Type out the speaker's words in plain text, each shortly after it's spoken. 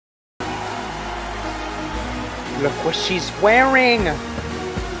Look what she's wearing!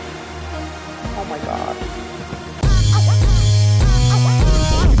 Oh my god.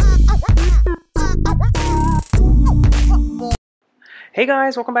 Hey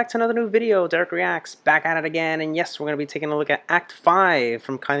guys, welcome back to another new video. Dereck Reacts, back at it again, and yes, we're going to be taking a look at Act 5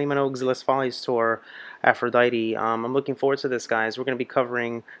 from Kylie Minogue's Les Folies tour, Aphrodite. I'm looking forward to this, guys. We're going to be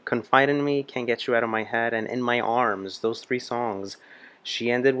covering Confide in Me, Can't Get You Out of My Head, and In My Arms, those three songs.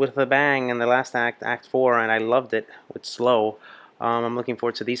 She ended with a bang in the last act, Act 4, and I loved it with Slow. I'm looking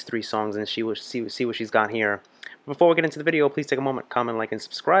forward to these three songs and see what she's got here. Before we get into the video, please take a moment, comment, like, and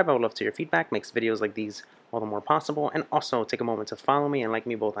subscribe. I would love to hear feedback. Makes videos like these all the more possible. And also take a moment to follow me and like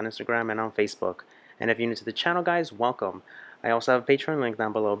me both on Instagram and on Facebook. And if you're new to the channel, guys, welcome. I also have a Patreon link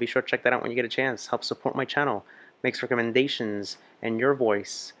down below. Be sure to check that out when you get a chance. Help support my channel. Makes recommendations and your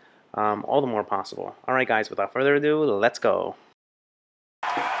voice all the more possible. Alright guys, without further ado, let's go.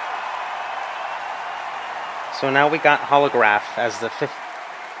 So now we got Holograph as the fifth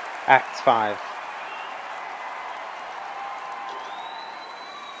Act 5.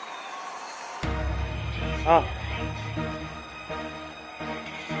 Oh.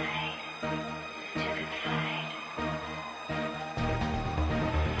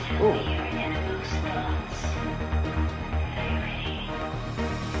 Ooh.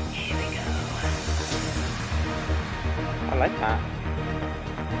 I like that.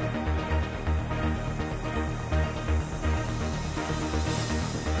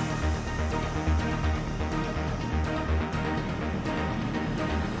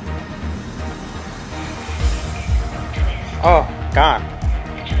 Oh, God.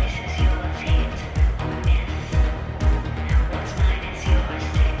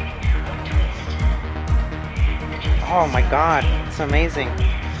 Oh my God, it's amazing.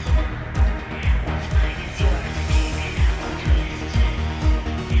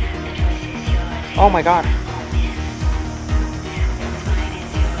 Oh my God.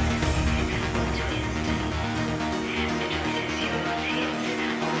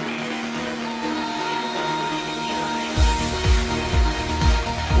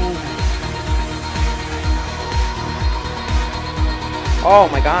 Oh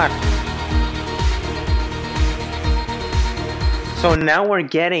my God. So now we're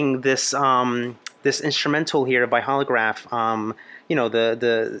getting this this instrumental here by Holograph, you know,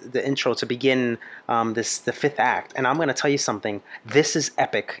 the intro to begin the fifth act. And I'm going to tell you something. This is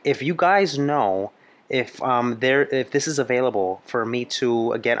epic. If you guys know if this is available for me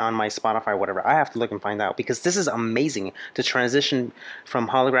to get on my Spotify or whatever, I have to look and find out, because this is amazing to transition from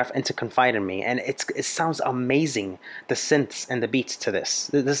Holograph into Confide in Me, and it sounds amazing, the synths and the beats to this.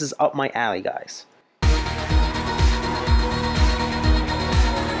 This is up my alley, guys.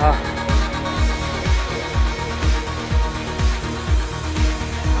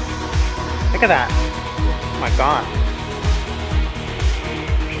 Look at that. Oh my God.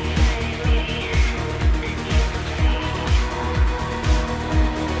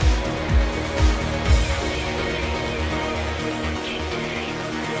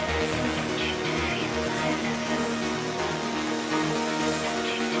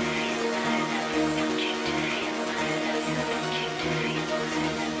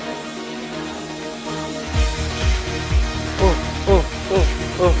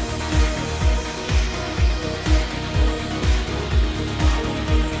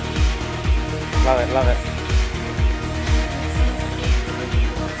 Love it, love it.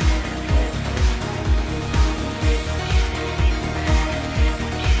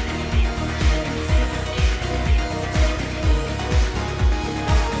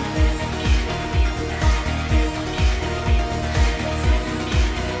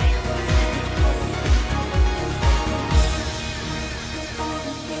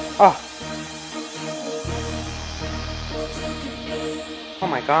 Oh. Oh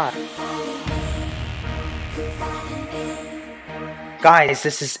my God. Guys,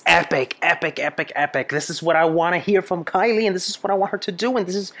 this is epic, epic, epic, epic. This is what I want to hear from Kylie, and this is what I want her to do,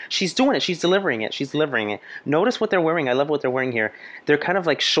 and she's doing it. She's delivering it. She's delivering it. Notice what they're wearing. I love what they're wearing here. They're kind of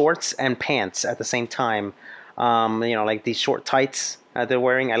like shorts and pants at the same time. You know, like these short tights they're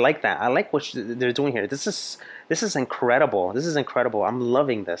wearing. I like that. I like what they're doing here. This is incredible. This is incredible. I'm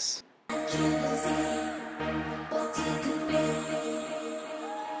loving this.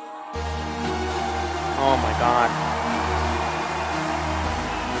 Oh my God.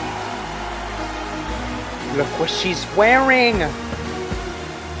 Look what she's wearing!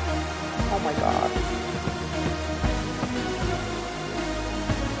 Oh my God.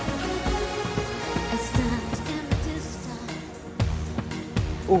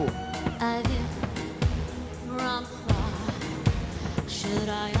 Ooh. Should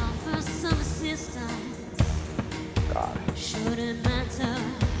I offer some assistance? God. Shouldn't matter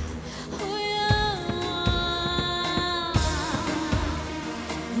who you are.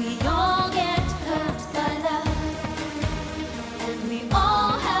 We all get hurt by love, and we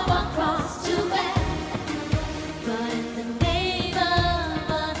all have our cross to bear. But in the name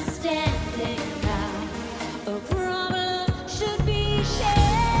of understanding now, a problem should be shared.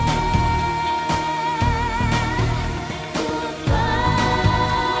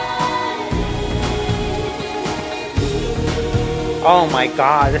 Oh my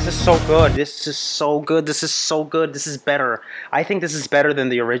God, this is so good. This is so good. This is so good. This is better. I think this is better than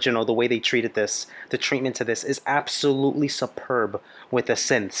the original. The way they treated this, the treatment to this is absolutely superb with the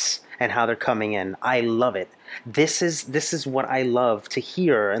synths and how they're coming in. I love it. This is what I love to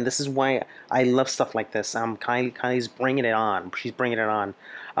hear, and this is why I love stuff like this. Kylie's bringing it on. She's bringing it on.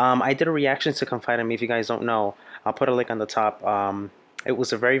 I did a reaction to Confide in Me. If you guys don't know, I'll put a link on the top. It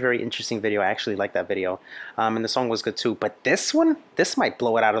was a very, very interesting video. I actually liked that video. And the song was good too. But this one, this might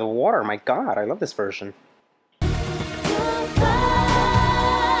blow it out of the water. My God, I love this version.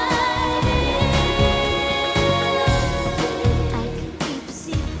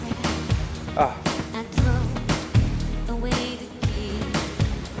 Oh.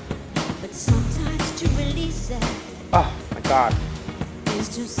 Oh my God.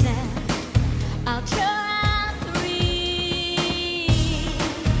 I'll try.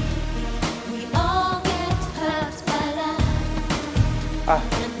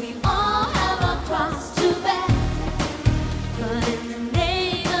 And we all have a cross to bear, but in the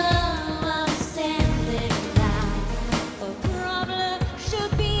name of understanding now, a problem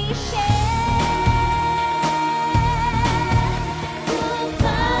should be shared.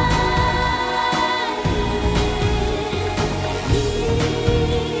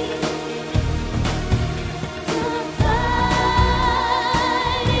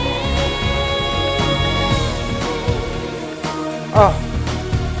 Oh.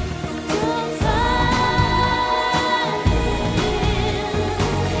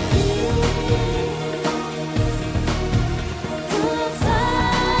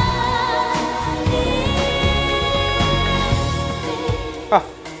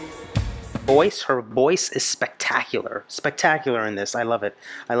 Her voice is spectacular. Spectacular in this. I love it.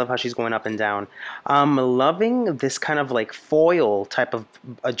 I love how she's going up and down. I'm loving this kind of like foil type of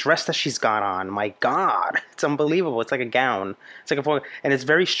a dress that she's got on. My God, it's unbelievable. It's like a gown. It's like a foil, and it's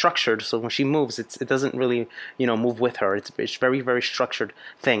very structured. So when she moves, it doesn't really, you know, move with her. It's very, very structured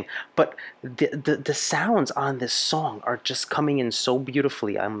thing. But the sounds on this song are just coming in so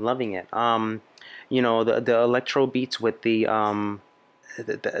beautifully. I'm loving it. You know, the electro beats with the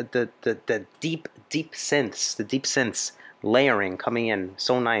deep synths layering coming in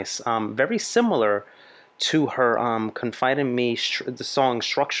so nice, very similar to her Confide in Me the song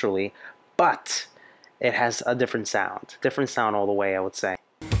structurally, but it has a different sound all the way, I would say.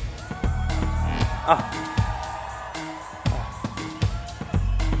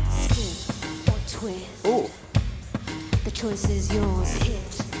 Skip or twist. Ooh. The choice is yours,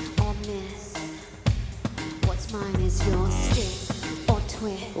 hit or miss. What's mine is yours, skip.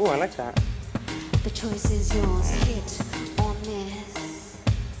 Oh, I like that. The choice is yours, hit or miss.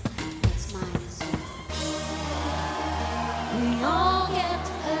 What's mine is yours. We all get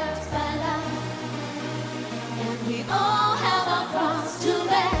hurt by love, and we all have our cross to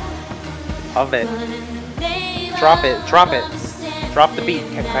bear. Love it. Drop it, drop it. Drop the beat,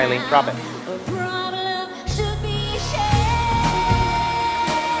 Kylie, drop it.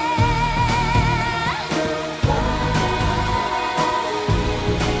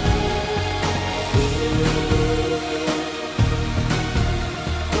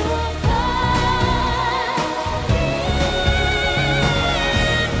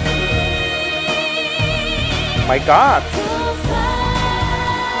 My God.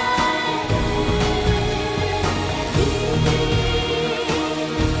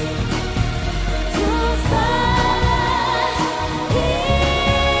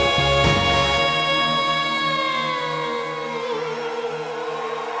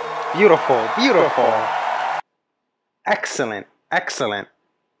 Beautiful, beautiful. Excellent, excellent.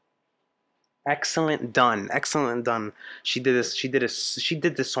 Excellent done. Excellent done. She did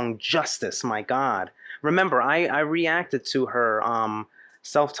this song justice. My God. Remember, I reacted to her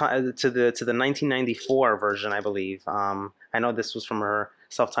self-titled to the 1994 version, I believe. I know this was from her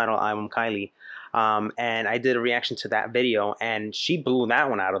self-titled album, Kylie. And I did a reaction to that video, and she blew that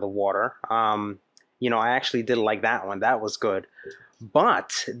one out of the water. You know, I actually did like that one. That was good.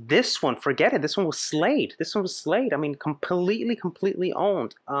 But this one, forget it. This one was slayed. This one was slayed. I mean, completely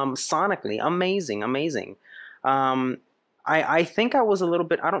owned. Sonically, amazing. I think I was a little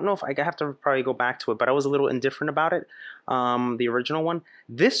bit. I don't know if I have to probably go back to it, but I was a little indifferent about it. The original one.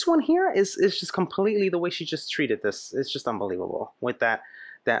 This one here is just completely the way she just treated this. It's just unbelievable with that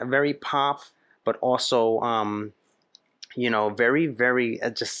very pop, but also very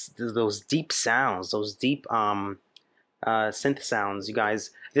just those deep sounds, those deep synth sounds. You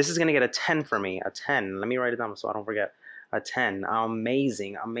guys, this is gonna get a 10 for me. A 10. Let me write it down so I don't forget. A 10.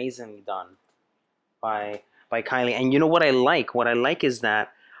 Amazing, amazingly done by Kylie. And you know what I like? What I like is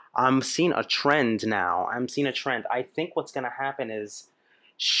that I'm seeing a trend now. I'm seeing a trend. I think what's gonna happen is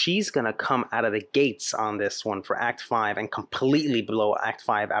she's gonna come out of the gates on this one for Act 5 and completely blow Act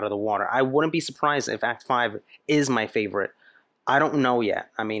 5 out of the water. I wouldn't be surprised if Act 5 is my favorite. I don't know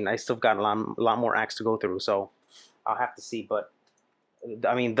yet. I mean, I still got a lot more acts to go through, so I'll have to see. But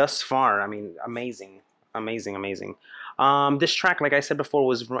I mean, thus far, I mean, amazing, amazing, amazing. This track, like I said before,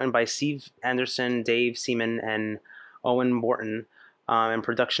 was written by Steve Anderson, Dave Seaman, and Owen Morton. And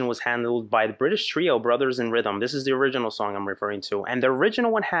production was handled by the British trio Brothers in Rhythm. This is the original song I'm referring to, and the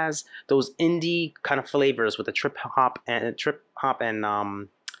original one has those indie kind of flavors with the trip hop and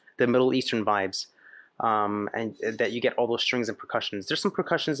the Middle Eastern vibes, and that you get all those strings and percussions. There's some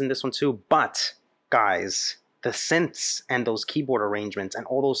percussions in this one too, but guys, the synths and those keyboard arrangements and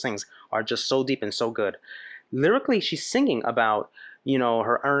all those things are just so deep and so good. Lyrically, she's singing about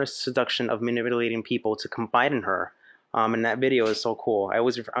her earnest seduction of manipulating people to confide in her. And that video is so cool.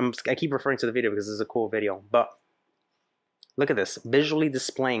 I keep referring to the video because it's a cool video. But look at this, visually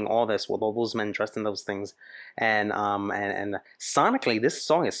displaying all this with all those men dressed in those things, and sonically, this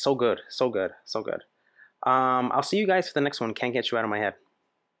song is so good, so good, so good. I'll see you guys for the next one. Can't get you out of my head.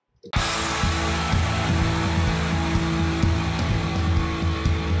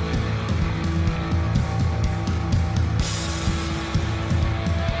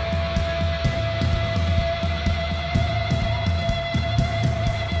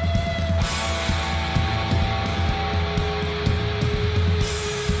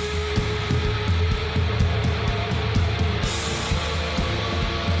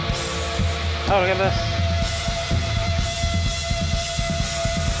 Oh, look at this.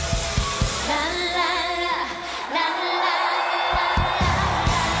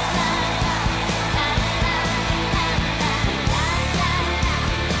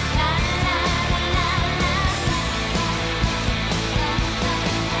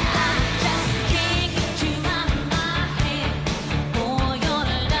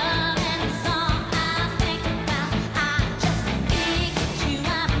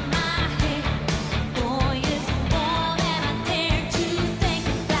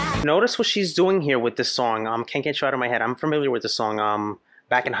 Notice what she's doing here with this song. Can't Get You Out of My Head. I'm familiar with this song.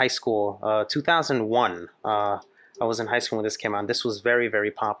 Back in high school, 2001. I was in high school when this came out. This was very,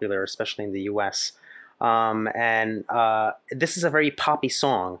 very popular, especially in the U.S. And this is a very poppy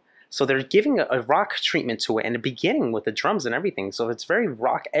song. So they're giving a rock treatment to it, and the beginning with the drums and everything. So it's very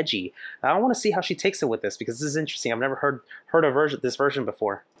rock edgy. I want to see how she takes it with this because this is interesting. I've never heard this version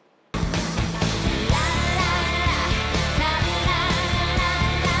before.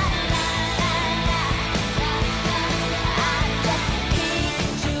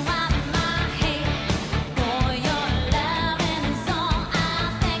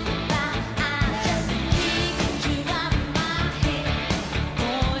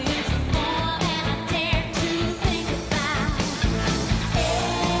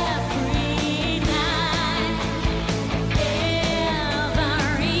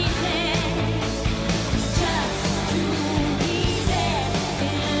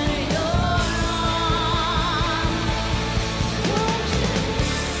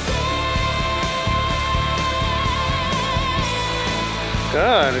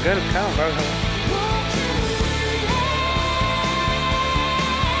 Good count, bro.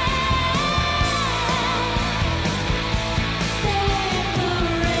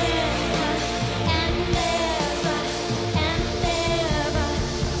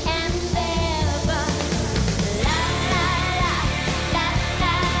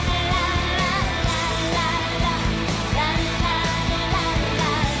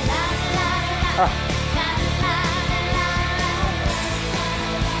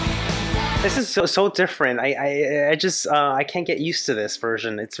 This is so different. I can't get used to this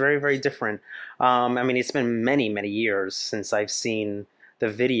version. It's very, very different. I mean, it's been many years since I've seen the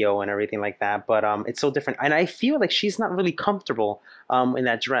video and everything like that, but it's so different. And I feel like she's not really comfortable in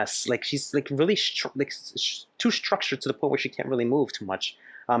that dress. Like she's like really too structured to the point where she can't really move too much.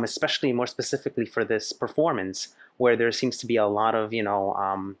 Especially more specifically for this performance, where there seems to be a lot of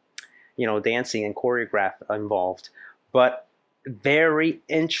dancing and choreograph involved. But very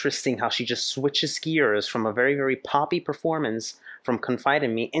interesting how she just switches gears from a very, very poppy performance from Confide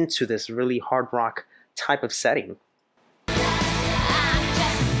in Me into this really hard rock type of setting.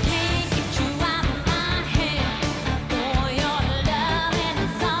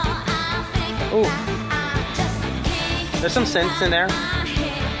 Ooh, there's some synths in there.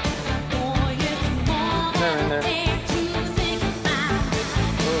 They're in there.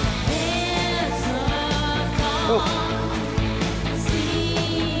 Ooh. Ooh.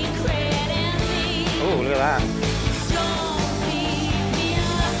 Oh, look at that.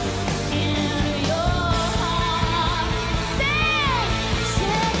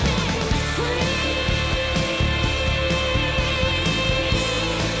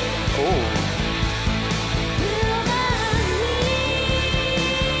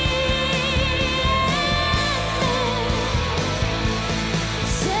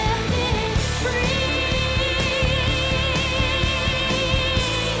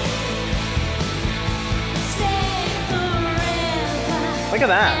 Look at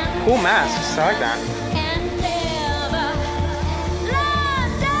that. Cool mask. I like that.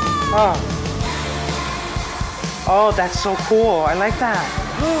 Oh. Oh, that's so cool. I like that.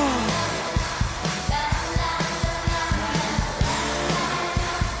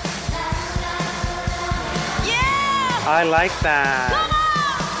 Yeah! I like that.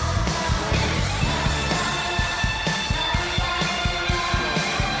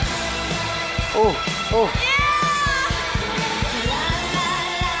 Oh, oh.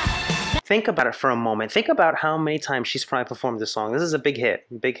 Think about it for a moment. Think about how many times she's probably performed this song. This is a big hit,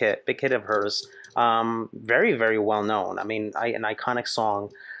 big hit of hers. Very, very well known. I mean, an iconic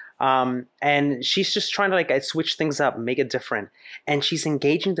song. And she's just trying to like switch things up, make it different. And she's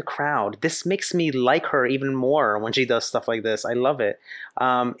engaging the crowd. This makes me like her even more when she does stuff like this. I love it.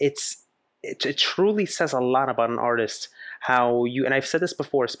 It truly says a lot about an artist. How you, and I've said this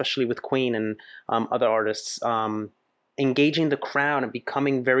before, especially with Queen and other artists. Engaging the crowd and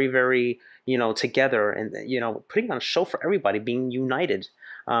becoming very, very, together and, putting on a show for everybody, being united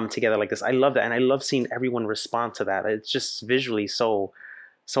together like this. I love that. And I love seeing everyone respond to that. It's just visually so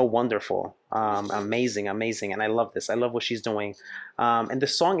wonderful. Amazing. And I love this. I love what she's doing. And the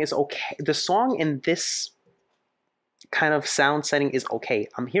song is okay. The song in this kind of sound setting is okay.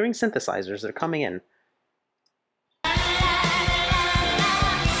 I'm hearing synthesizers that are coming in.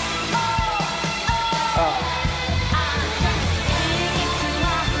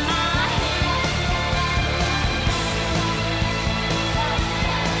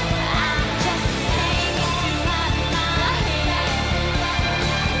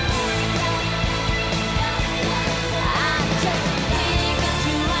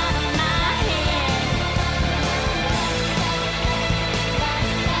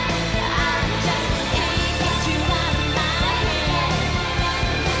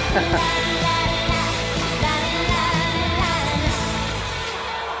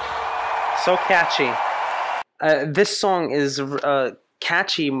 So catchy. This song is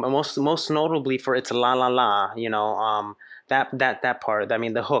catchy, most notably for its la la la. That part. I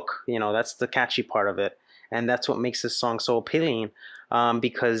mean, the hook. That's the catchy part of it, and that's what makes this song so appealing.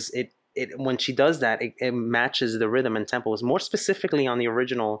 Because it when she does that, it matches the rhythm and tempos more specifically on the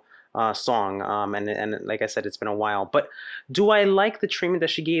original song. And like I said, it's been a while. But do I like the treatment that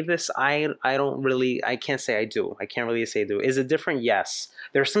she gave this? I can't say I do. I can't really say I do. Is it different? Yes.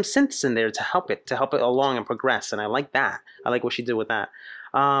 There's some synths in there to help it along and progress, and I like that. I like what she did with that.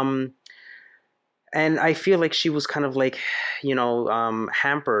 And I feel like she was kind of like,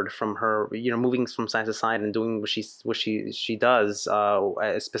 hampered from her, moving from side to side and doing what she does,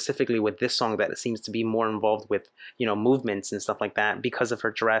 specifically with this song that seems to be more involved with, movements and stuff like that because of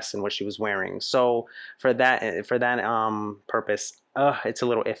her dress and what she was wearing. So for that purpose, it's a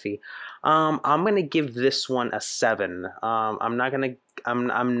little iffy. I'm gonna give this one a 7.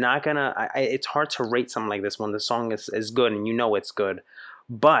 It's hard to rate something like this when the song is good and it's good.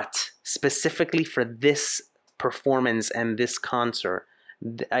 But specifically for this performance and this concert,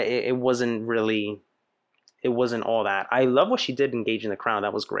 it wasn't all that. I love what she did engaging the crowd.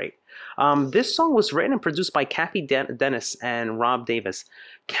 That was great. This song was written and produced by Kathy Dennis and Rob Davis.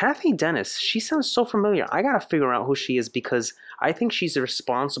 Kathy Dennis, she sounds so familiar. I gotta figure out who she is because I think she's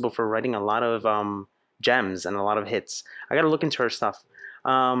responsible for writing a lot of gems and a lot of hits. I gotta look into her stuff.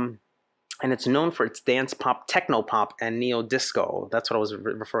 And it's known for its dance pop, techno pop, and neo disco. That's what I was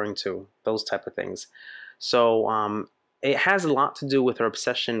referring to, those type of things. So it has a lot to do with her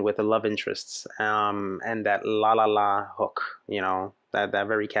obsession with the love interests and that la la la hook, that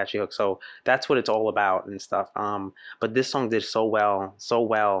very catchy hook. So that's what it's all about and stuff. But this song did so well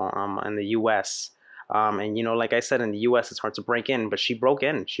in the U.S. And you know, like I said, in the US, it's hard to break in, but she broke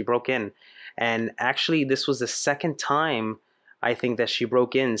in. She broke in. And actually, this was the second time I think that she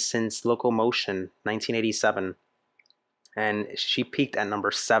broke in since Locomotion, 1987. And she peaked at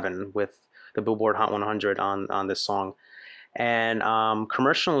number 7 with the Billboard Hot 100 on this song. And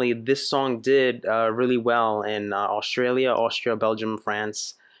commercially, this song did really well in Australia, Austria, Belgium,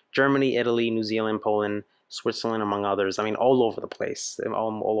 France, Germany, Italy, New Zealand, Poland, Switzerland, among others. I mean, all over the place,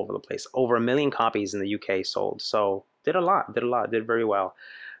 all over the place. Over 1 million copies in the UK sold. So did a lot, did very well.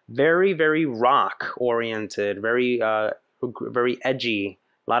 Very, very rock oriented, very edgy.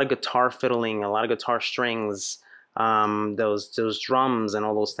 A lot of guitar fiddling, a lot of guitar strings, those drums and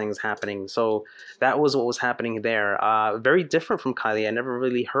all those things happening. So that was what was happening there. Very different from Kylie. I never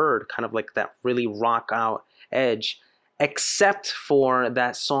really heard kind of like that really rock out edge, except for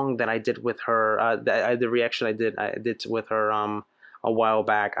that song that I did with her. The reaction I did with her a while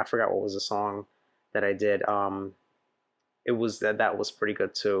back. I forgot what was the song that I did. It was that was pretty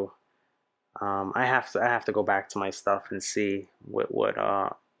good too. I have to go back to my stuff and see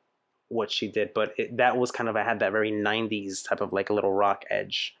what she did, but that was kind of, I had that very 90s type of like a little rock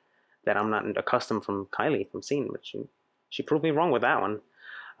edge that I'm not accustomed from Kylie from seeing, but she proved me wrong with that one.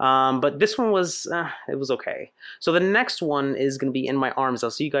 But this one was it was okay. So the next one is gonna be In My Arms.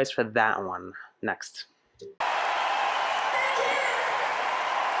 I'll see you guys for that one next.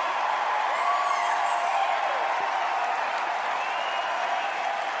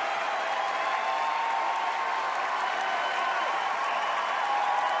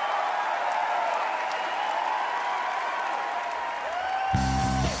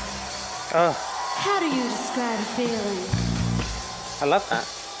 Oh, How do you describe a feeling? I love that.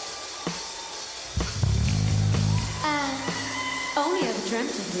 I only ever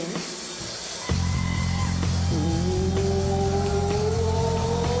dreamt of this.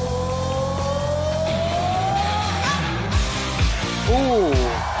 Ooh.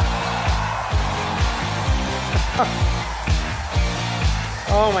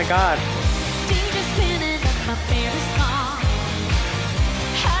 Oh my God. DJ spinning up my favorite song.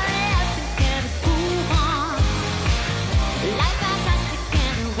 Hurry up and get a groove on. Life fantastic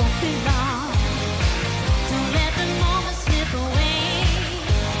and it won't be long. Don't let the moment slip away.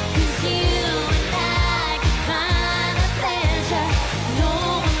 'Cause you and I can find a pleasure no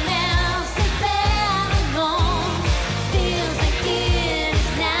one else has ever known. Feels like it is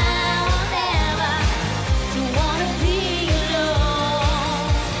now or never. Don't wanna be alone.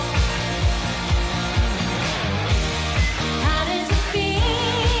 How does it feel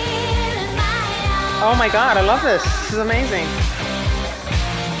in my arms? Oh my God, I love this. This is amazing.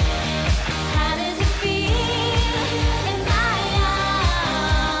 How does it feel in my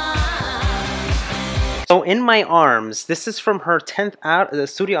arms? So In My Arms, this is from her 10th the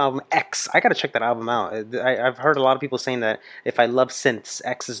studio album X. I gotta check that album out. I've heard a lot of people saying that if I love synths,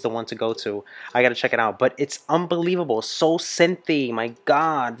 X is the one to go to. I gotta check it out. But it's unbelievable, so synthy. My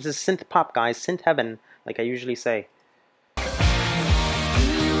God, this is synth pop, guys, synth heaven, like I usually say. Do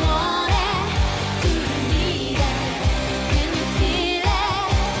you want it? Do you need it? Can you feel it?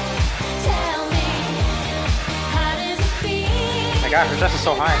 Tell me. How does it feel? My God, her dress is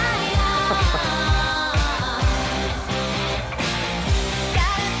so high.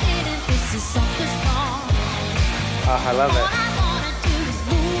 Got a feeling this is something strong. Oh, I love All it. I wanna do is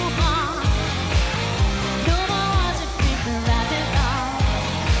move on. No more to think about it all.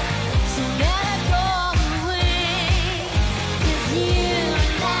 So let it go away. 'Cause you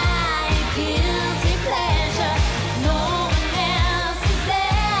and I, a guilty pleasure no one else has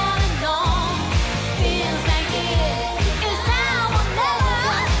ever known. Feels like it is now or never.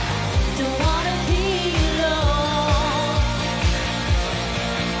 Don't wanna be alone.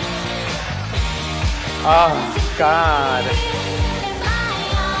 Oh God. In my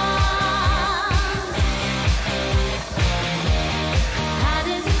arms. How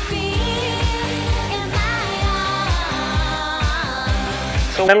does it feel in my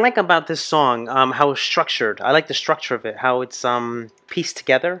arms? So what I like about this song, how it's structured. I like the structure of it, how it's pieced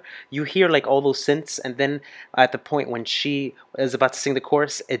together. You hear like all those synths, and then at the point when she is about to sing the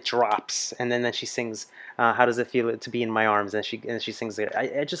chorus, it drops, and then she sings, "How does it feel to be in my arms?" And she sings it.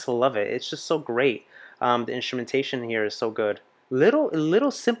 I just love it. It's just so great. The instrumentation here is so good. Little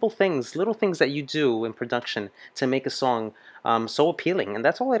simple things, little things that you do in production to make a song so appealing, and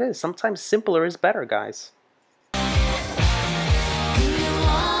that's all it is. Sometimes simpler is better, guys. Do you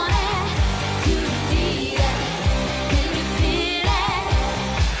want it? Do you need it? Can you feel it?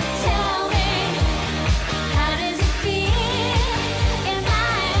 Tell me. How does it feel in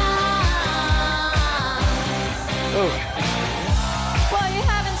my arms? Oh. Well, you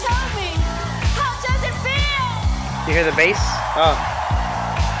haven't told me. How does it You hear the bass? Oh.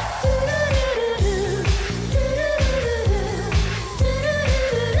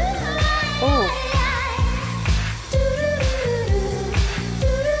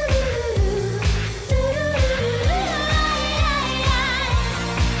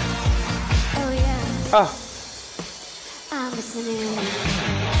 Oh. I'm listening.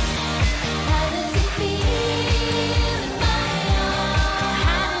 How does it feel in my arms?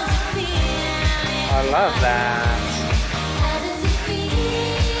 How does it feel? I love that. How does it feel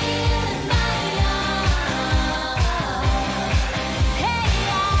in my arms? Hey,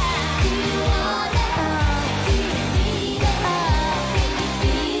 do you want it? Do you need it? Can you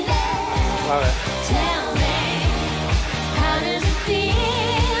feel it? Love it. Tell me, how does it feel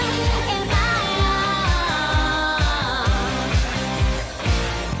in my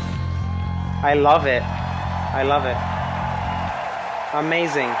I love it. I love it.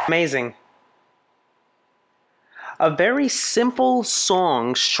 Amazing. Amazing. A very simple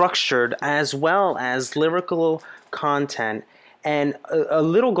song, structured as well as lyrical content, and a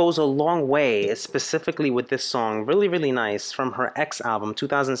little goes a long way, specifically with this song. Really, really nice, from her X album,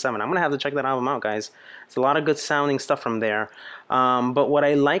 2007. I'm gonna have to check that album out, guys. It's a lot of good sounding stuff from there. But what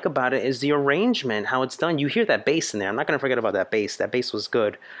I like about it is the arrangement, how it's done. You hear that bass in there. I'm not gonna forget about that bass. That bass was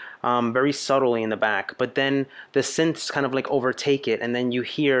good. Very subtly in the back, but then the synths kind of like overtake it, and then you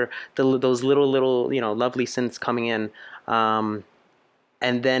hear those little you know, lovely synths coming in, and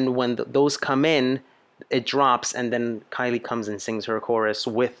then when those come in, it drops, and then Kylie comes and sings her chorus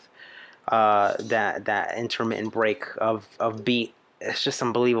with that intermittent break of beat. It's just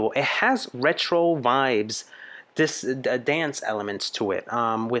unbelievable. It has retro vibes, this dance elements to it,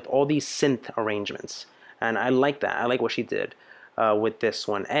 with all these synth arrangements, and I like that. I like what she did with this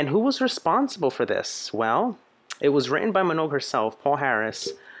one. And who was responsible for this? Well, it was written by Minogue herself, Paul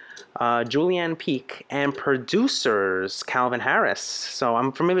Harris, Julianne Peak, and producers Calvin Harris. So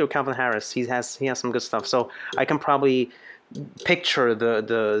I'm familiar with Calvin Harris. He has some good stuff. So I can probably picture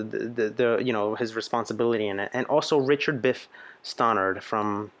the you know, his responsibility in it. And also Richard Biff Stannard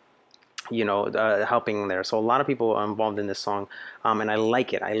from, you know, helping there. So a lot of people are involved in this song, and I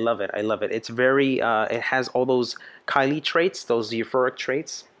like it. I love it. I love it. It's very, it has all those Kylie traits, those euphoric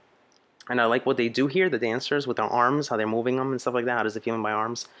traits, and I like what they do here. The dancers with their arms, how they're moving them and stuff like that. How does it feel in my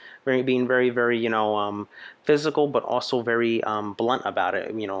arms? Being very, very, you know, physical, but also very blunt about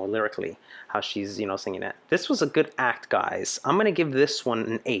it. You know, lyrically, how she's, you know, singing it. This was a good act, guys. I'm gonna give this one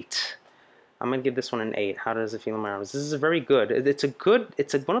an 8. I'm gonna give this one an 8. How does it feel in my arms? This is very good. It's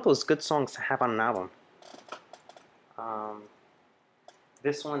one of those good songs to have on an album.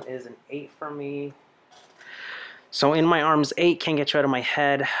 This one is an 8 for me. So in my arms, 8, can't get you out of my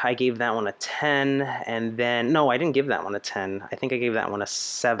head. I gave that one a 10, and then no, I didn't give that one a 10. I think I gave that one a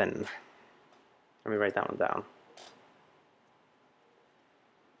 7. Let me write that one down.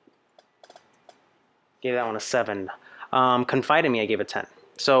 Gave that one a 7. Confide in Me, I gave a 10.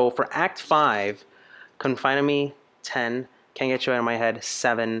 So for Act 5, Confide in Me, 10. Can't Get You Out of My Head,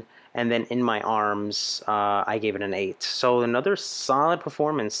 7. And then In My Arms, I gave it an 8. So another solid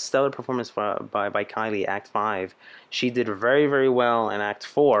performance, stellar performance by Kylie, Act 5. She did very, very well in Act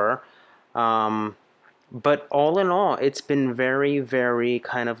 4. But all in all, it's been very, very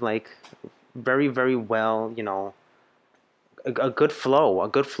kind of like, very, very well, you know, a good flow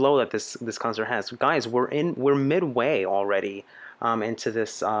that this concert has. Guys, we're midway already into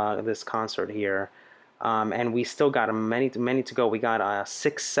this this concert here, and we still got many to go. We got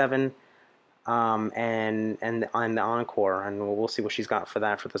 6, 7, and the encore, and we'll see what she's got for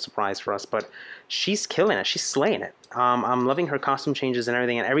that, for the surprise for us. But she's killing it. She's slaying it. I'm loving her costume changes and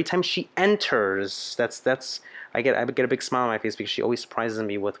everything. And every time she enters, I get a big smile on my face, because she always surprises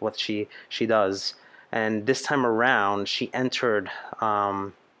me with what she does. And this time around, she entered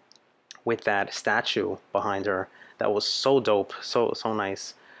with that statue behind her. That was so dope, so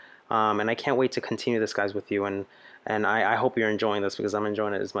nice. And I can't wait to continue this, guys, with you. And I hope you're enjoying this, because I'm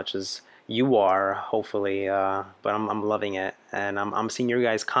enjoying it as much as you are, hopefully. But I'm loving it, and I'm seeing your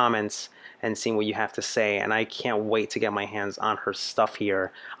guys' comments and seeing what you have to say. And I can't wait to get my hands on her stuff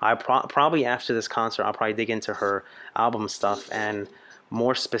here. I probably after this concert, I'll probably dig into her album stuff, and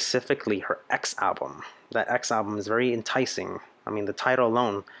more specifically her X album. That X album is very enticing. I mean, the title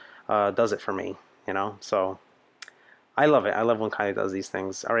alone does it for me, you know. So I love it. I love when Kylie does these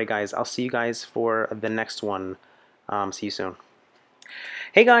things. All right, guys, I'll see you guys for the next one. See you soon.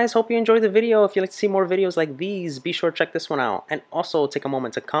 Hey guys, hope you enjoyed the video. If you'd like to see more videos like these, be sure to check this one out. And also take a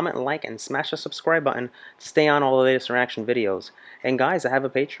moment to comment, like, and smash the subscribe button to stay on all the latest reaction videos. And guys, I have a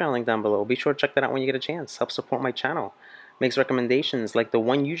Patreon link down below. Be sure to check that out when you get a chance. Help support my channel. Makes recommendations like the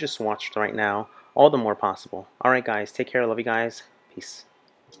one you just watched right now all the more possible. Alright guys, take care, love you guys, peace.